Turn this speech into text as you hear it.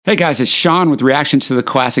Hey guys, it's Sean with Reactions to the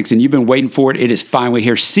Classics, and you've been waiting for it. It is finally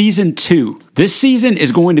here. Season 2. This season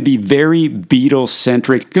is going to be very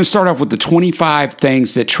Beatles-centric. Going to start off with the 25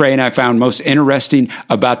 things that Trey and I found most interesting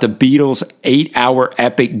about the Beatles' 8-hour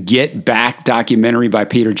epic Get Back documentary by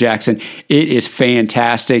Peter Jackson. It is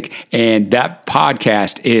fantastic, and that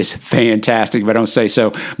podcast is fantastic, if I don't say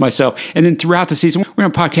so myself. And then throughout the season, we're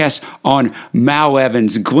going to podcast on Mal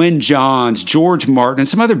Evans, Glenn Johns, George Martin, and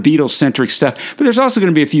some other Beatles-centric stuff. But there's also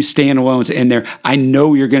going to be a few standalones in there. I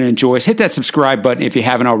know you're going to enjoy us. Hit that subscribe button if you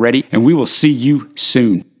haven't already, and we will see you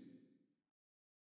soon.